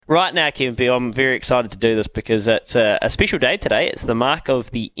Right now, Kevin B, I'm very excited to do this because it's a special day today. It's the mark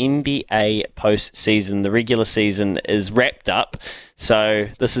of the NBA postseason. The regular season is wrapped up, so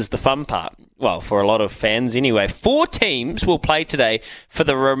this is the fun part. Well, for a lot of fans anyway. 4 teams will play today for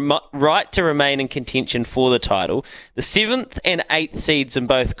the right to remain in contention for the title. The 7th and 8th seeds in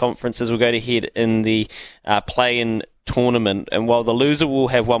both conferences will go to head in the play-in tournament, and while the loser will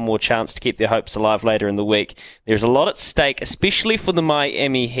have one more chance to keep their hopes alive later in the week, there's a lot at stake, especially for the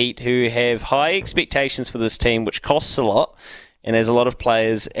Miami Heat, who have high expectations for this team, which costs a lot, and there's a lot of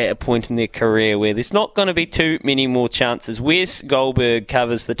players at a point in their career where there's not going to be too many more chances. Wes Goldberg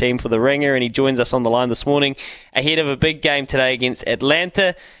covers the team for The Ringer, and he joins us on the line this morning ahead of a big game today against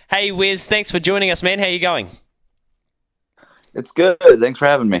Atlanta. Hey Wes, thanks for joining us, man. How you going? It's good. Thanks for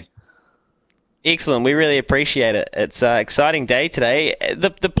having me. Excellent. We really appreciate it. It's an exciting day today.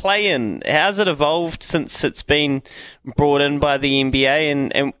 The play-in, how's it evolved since it's been brought in by the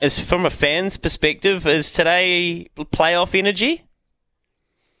NBA? And is, from a fan's perspective, is today playoff energy?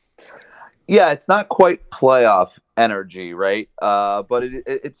 Yeah, it's not quite playoff energy, right? But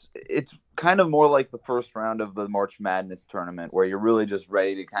it's kind of more like the first round of the March Madness tournament, where you're really just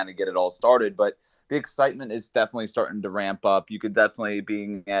ready to kind of get it all started. But the excitement is definitely starting to ramp up. You could definitely,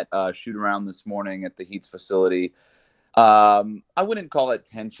 being at shoot around this morning at the Heat's facility, I wouldn't call it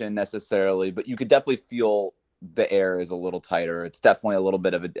tension necessarily, but you could definitely feel the air is a little tighter. It's definitely a little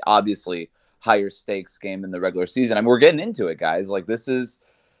bit of a, obviously, higher stakes game than the regular season. I mean, we're getting into it, guys. Like,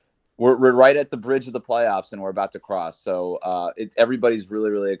 we're right at the bridge of the playoffs, and we're about to cross. So everybody's really,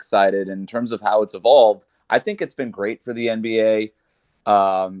 really excited. And in terms of how it's evolved, I think it's been great for the NBA.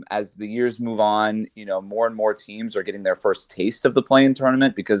 As the years move on, more and more teams are getting their first taste of the play-in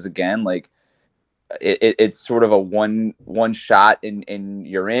tournament, because again, like it's sort of a one shot in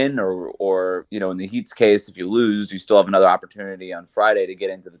you're in, or in the Heat's case, if you lose, you still have another opportunity on Friday to get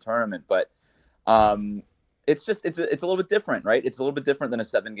into the tournament. But it's a little bit different, right? It's a little bit different than a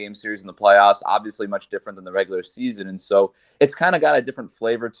 7-game series in the playoffs, obviously much different than the regular season. And so it's kind of got a different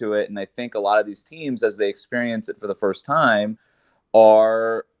flavor to it. And I think a lot of these teams, as they experience it for the first time,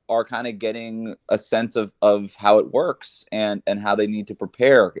 are kind of getting a sense of how it works and how they need to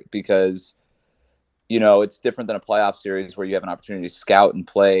prepare, because it's different than a playoff series where you have an opportunity to scout and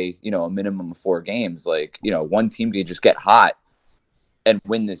play a minimum of 4 games. Like one team can just get hot and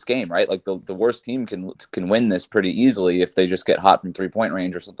win this game, right? Like the worst team can win this pretty easily if they just get hot from 3-point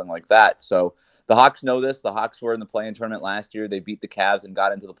range or something like that. So the Hawks know this. The Hawks were in the play-in tournament last year. They beat the Cavs and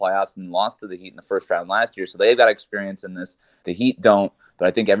got into the playoffs and lost to the Heat in the first round last year. So they've got experience in this. The Heat don't, but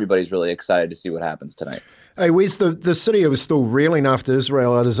I think everybody's really excited to see what happens tonight. Hey, Wes, the city was still reeling after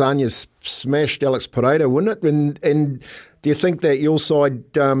Israel Adesanya smashed Alex Pereira, wouldn't it? And do you think that your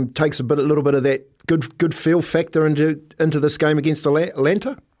side takes a little bit of that good feel factor into this game against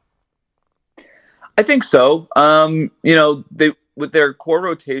Atlanta? I think so. They, with their core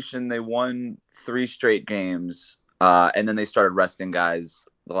rotation, they won 3 straight games, and then they started resting guys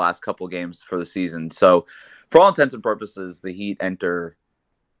the last couple games for the season. So for all intents and purposes, the Heat enter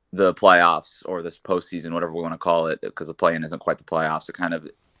the playoffs, or this postseason, whatever we want to call it, because the play-in isn't quite the playoffs. It kind of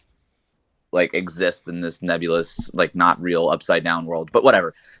like exists in this nebulous, like not real upside down world, but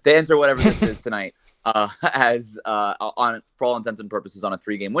whatever. They enter whatever this is tonight as on, for all intents and purposes, on a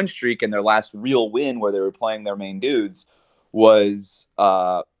 3-game win streak, and their last real win where they were playing their main dudes was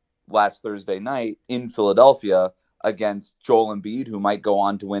last Thursday night in Philadelphia against Joel Embiid, who might go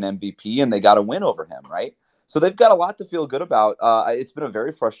on to win MVP, and they got a win over him, right? So they've got a lot to feel good about. It's been a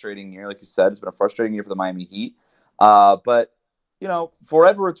very frustrating year, like you said. It's been a frustrating year for the Miami Heat. But, for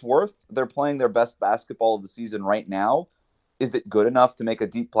whatever it's worth, they're playing their best basketball of the season right now. Is it good enough to make a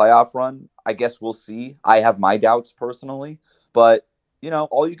deep playoff run? I guess we'll see. I have my doubts personally. But,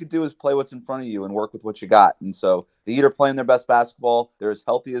 all you could do is play what's in front of you and work with what you got. And so the Heat are playing their best basketball. They're as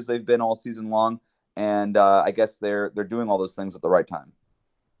healthy as they've been all season long. And I guess they're doing all those things at the right time.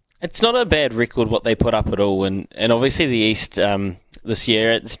 It's not a bad record what they put up at all, and obviously the East this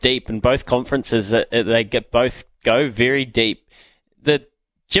year, it's deep in both conferences. They both go very deep. The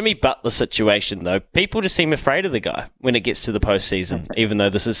Jimmy Butler situation, though, people just seem afraid of the guy when it gets to the postseason, even though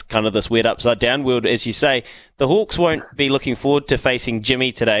this is kind of this weird upside-down world, as you say. The Hawks won't be looking forward to facing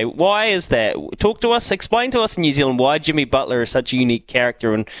Jimmy today. Why is that? Talk to us, explain to us in New Zealand why Jimmy Butler is such a unique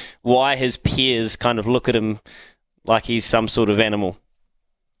character and why his peers kind of look at him like he's some sort of animal.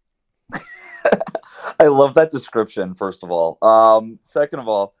 I love that description, first of all. Second of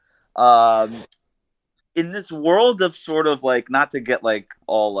all, in this world of sort of like, not to get like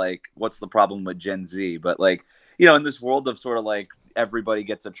all like, what's the problem with Gen Z, but like, in this world of sort of like everybody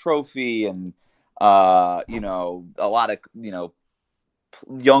gets a trophy and, a lot of,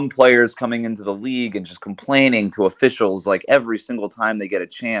 young players coming into the league and just complaining to officials like every single time they get a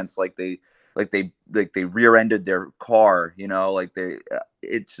chance, like they rear-ended their car,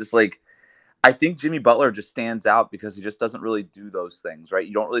 it's just like, I think Jimmy Butler just stands out because he just doesn't really do those things, right?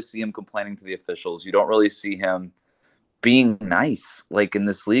 You don't really see him complaining to the officials. You don't really see him being nice, like in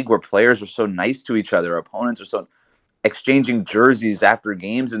this league where players are so nice to each other, opponents are so exchanging jerseys after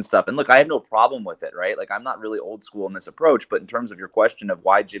games and stuff. And look, I have no problem with it, right? Like, I'm not really old school in this approach, but in terms of your question of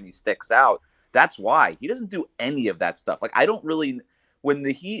why Jimmy sticks out, that's why. He doesn't do any of that stuff. Like, I don't really, when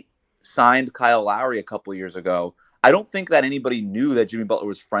the Heat signed Kyle Lowry a couple years ago, I don't think that anybody knew that Jimmy Butler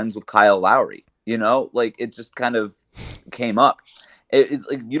was friends with Kyle Lowry, like it just kind of came up. It's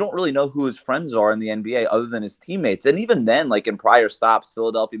like, you don't really know who his friends are in the NBA other than his teammates. And even then, like in prior stops,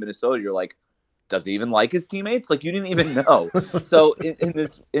 Philadelphia, Minnesota, you're like, does he even like his teammates? Like, you didn't even know. So in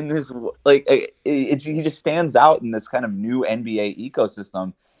this, like, he just stands out in this kind of new NBA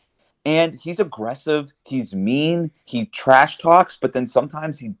ecosystem. And he's aggressive. He's mean. He trash talks, but then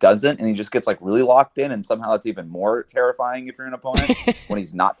sometimes he doesn't, and he just gets like really locked in. And somehow it's even more terrifying if you're an opponent when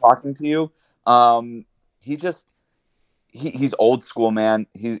he's not talking to you. He's old school, man.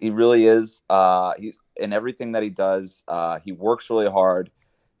 He really is. He's in everything that he does. He works really hard.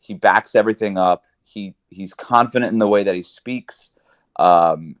 He backs everything up. He's confident in the way that he speaks,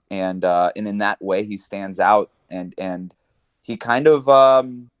 and in that way he stands out. And he kind of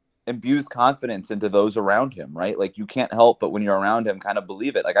imbues confidence into those around him, right? Like, you can't help but when you're around him kind of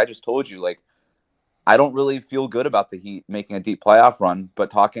believe it. Like I just told you, like, I don't really feel good about the Heat making a deep playoff run,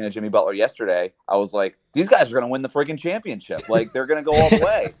 but talking to Jimmy Butler yesterday, I was like, these guys are going to win the freaking championship. Like, they're going to go all the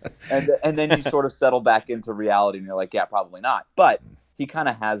way. And then you sort of settle back into reality and you're like, yeah, probably not. But he kind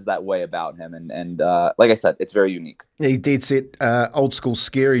of has that way about him. And like I said, it's very unique. He did set old school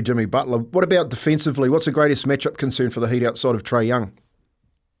scary Jimmy Butler. What about defensively? What's the greatest matchup concern for the Heat outside of Trae Young?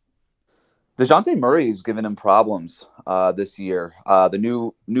 DeJounte Murray has given him problems this year. The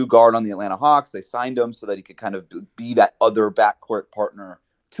new guard on the Atlanta Hawks, they signed him so that he could kind of be that other backcourt partner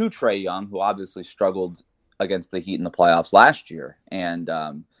to Trae Young, who obviously struggled against the Heat in the playoffs last year. And,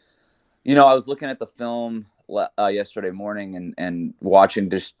 I was looking at the film yesterday morning and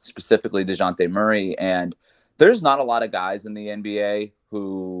watching specifically DeJounte Murray, and there's not a lot of guys in the NBA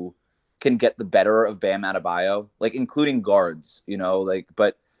who can get the better of Bam Adebayo, like including guards,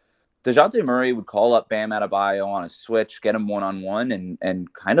 but DeJounte Murray would call up Bam Adebayo on a switch, get him one-on-one,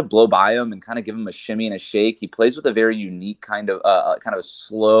 and kind of blow by him and kind of give him a shimmy and a shake. He plays with a very unique kind of a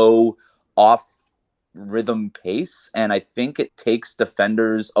slow, off-rhythm pace, and I think it takes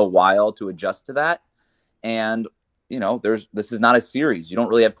defenders a while to adjust to that. And, this is not a series. You don't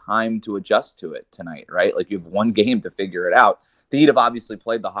really have time to adjust to it tonight, right? Like, you have one game to figure it out. The Heat have obviously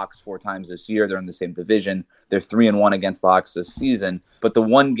played the Hawks 4 times this year. They're in the same division. They're 3-1 against the Hawks this season. But the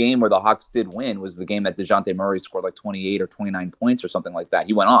one game where the Hawks did win was the game that DeJounte Murray scored like 28 or 29 points or something like that.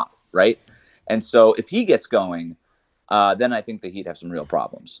 He went off, right? And so if he gets going, then I think the Heat have some real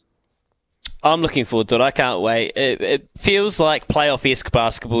problems. I'm looking forward to it. I can't wait. It feels like playoff-esque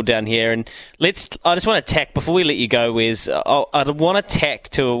basketball down here. And I just want to tack, before we let you go, Wes, I want to tack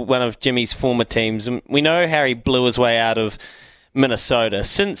to one of Jimmy's former teams. And we know how he blew his way out of Minnesota.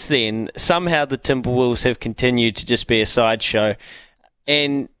 Since then, somehow the Timberwolves have continued to just be a sideshow.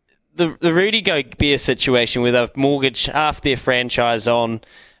 And the Rudy Gobert situation, where they've mortgaged half their franchise on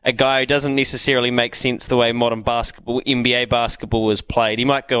a guy who doesn't necessarily make sense the way modern basketball, NBA basketball is played. He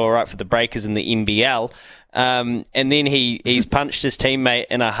might go all right for the Breakers in the NBL. And then he's punched his teammate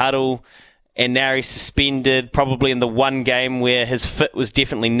in a huddle, and now he's suspended, probably in the one game where his fit was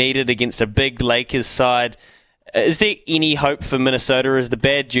definitely needed against a big Lakers side. Is there any hope for Minnesota, or is the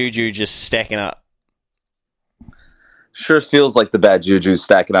bad juju just stacking up? Sure feels like the bad juju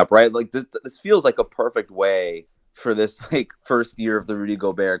stacking up, right? Like this feels like a perfect way for this like first year of the Rudy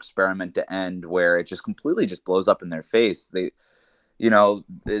Gobert experiment to end, where it just completely just blows up in their face. They,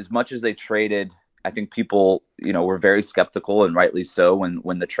 as much as they traded, I think people, were very skeptical, and rightly so,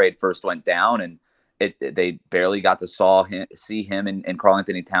 when the trade first went down, and they barely got to see him and Karl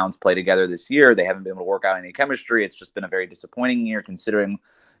Anthony Towns play together this year. They haven't been able to work out any chemistry. It's just been a very disappointing year, considering,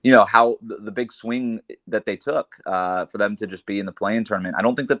 how the big swing that they took for them to just be in the play-in tournament. I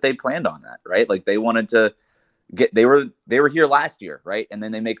don't think that they planned on that, right? Like, they wanted to they were here last year, right? And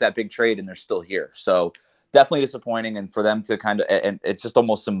then they make that big trade and they're still here. So definitely disappointing. And for them to and it's just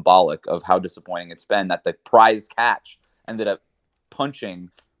almost symbolic of how disappointing it's been that the prize catch ended up punching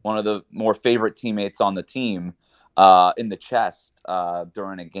one of the more favorite teammates on the team in the chest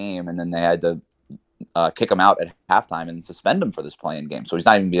during a game, and then they had to kick him out at halftime and suspend him for this play-in game, so he's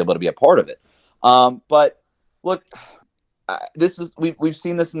not even be able to be a part of it. But look, we've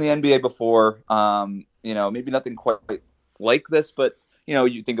seen this in the NBA before. Maybe nothing quite like this, but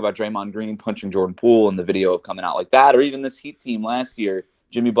you think about Draymond Green punching Jordan Poole and the video of coming out like that, or even this Heat team last year,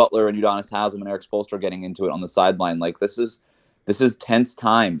 Jimmy Butler and Udonis Haslem and Eric Spoelstra getting into it on the sideline. Like this is tense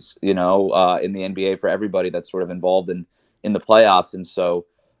times, in the NBA for everybody that's sort of involved in the playoffs, and so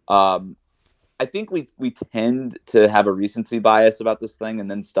I think we tend to have a recency bias about this thing, and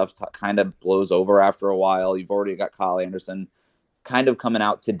then stuff kind of blows over after a while. You've already got Kyle Anderson kind of coming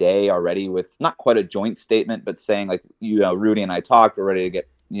out today already with not quite a joint statement, but saying like, Rudy and I talked, we're ready to get,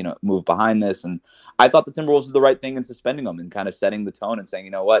 move behind this. And I thought the Timberwolves did the right thing in suspending them and kind of setting the tone and saying,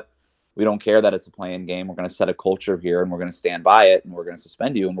 you know what, we don't care that it's a play-in game. We're going to set a culture here and we're going to stand by it and we're going to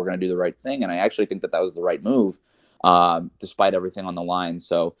suspend you and we're going to do the right thing. And I actually think that was the right move, despite everything on the line.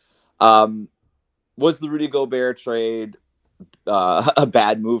 So was the Rudy Gobert trade a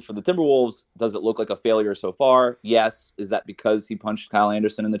bad move for the Timberwolves? Does it look like a failure so far? Yes. Is that because he punched Kyle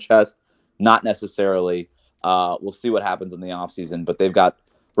Anderson in the chest? Not necessarily. We'll see what happens in the offseason, but they've got,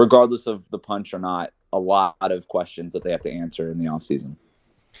 regardless of the punch or not, a lot of questions that they have to answer in the offseason.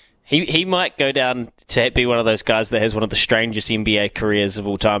 He might go down to be one of those guys that has one of the strangest NBA careers of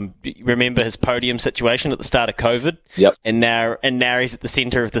all time. Remember his podium situation at the start of COVID? Yep. And now he's at the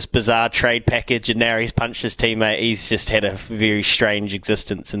center of this bizarre trade package, and now he's punched his teammate. He's just had a very strange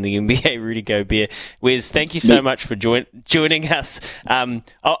existence in the NBA, Rudy Gobert. Wes, thank you so much for joining us.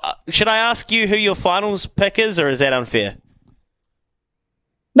 Should I ask you who your finals pick is, or is that unfair?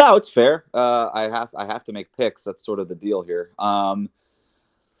 No, it's fair. I have to make picks. That's sort of the deal here.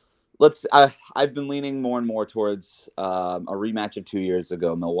 I've been leaning more and more towards a rematch of 2 years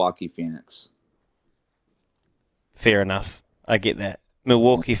ago, Milwaukee Phoenix. Fair enough. I get that.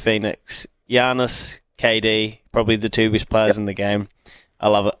 Milwaukee Phoenix, Giannis, KD, probably the two best players in the game. I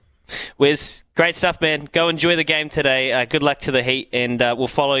love it. Wes, great stuff, man. Go enjoy the game today. Good luck to the Heat, and we'll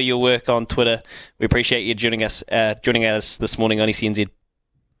follow your work on Twitter. We appreciate you joining us this morning on ECNZ.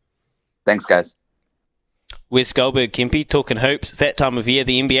 Thanks, guys. Wes Goldberg, Kempy, talking hoops. It's that time of year.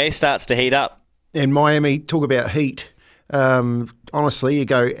 The NBA starts to heat up. And Miami, talk about heat. Honestly, you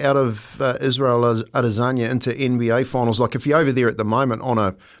go out of Israel Adesanya into NBA finals. Like if you're over there at the moment on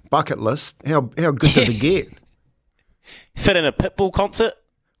a bucket list, how good does it get? Fit in a Pitbull concert?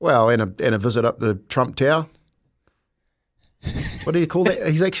 Well, and a visit up the Trump Tower. What do you call that?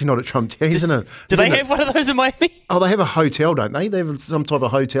 He's actually not at Trump Tower. He's in a. Do they have one of those in Miami? Oh, they have a hotel, don't they? They have some type of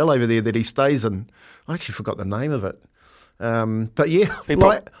hotel over there that he stays in. I actually forgot the name of it. But yeah,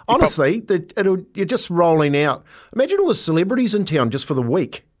 honestly, you're just rolling out. Imagine all the celebrities in town just for the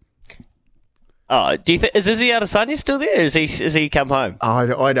week. Oh, do you think is Izzy Adesanya still there? Or is he come home? I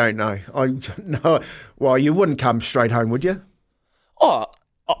don't know. No. Well, you wouldn't come straight home, would you? Oh,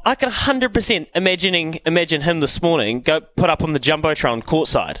 I can 100% imagine him this morning go put up on the Jumbotron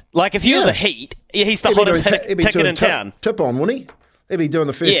courtside. Like if you're the Heat, he's the hottest ticket in town. Tip on, wouldn't he? He'd be doing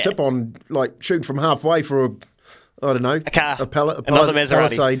the first tip on, like shooting from halfway for I don't know, a car, another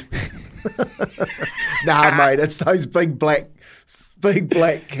Maserati. Nah, mate, it's those big black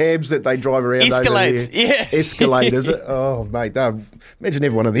cabs that they drive around. Escalades, over there. Escalade, is it? Oh, mate, imagine every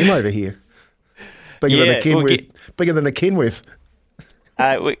one of them over here. Bigger than a Kenworth.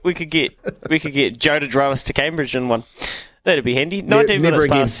 We could get Joe to drive us to Cambridge in one. That'd be handy. 19 minutes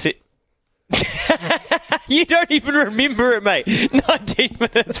past. You don't even remember it, mate. 19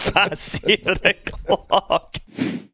 minutes past 7 o'clock.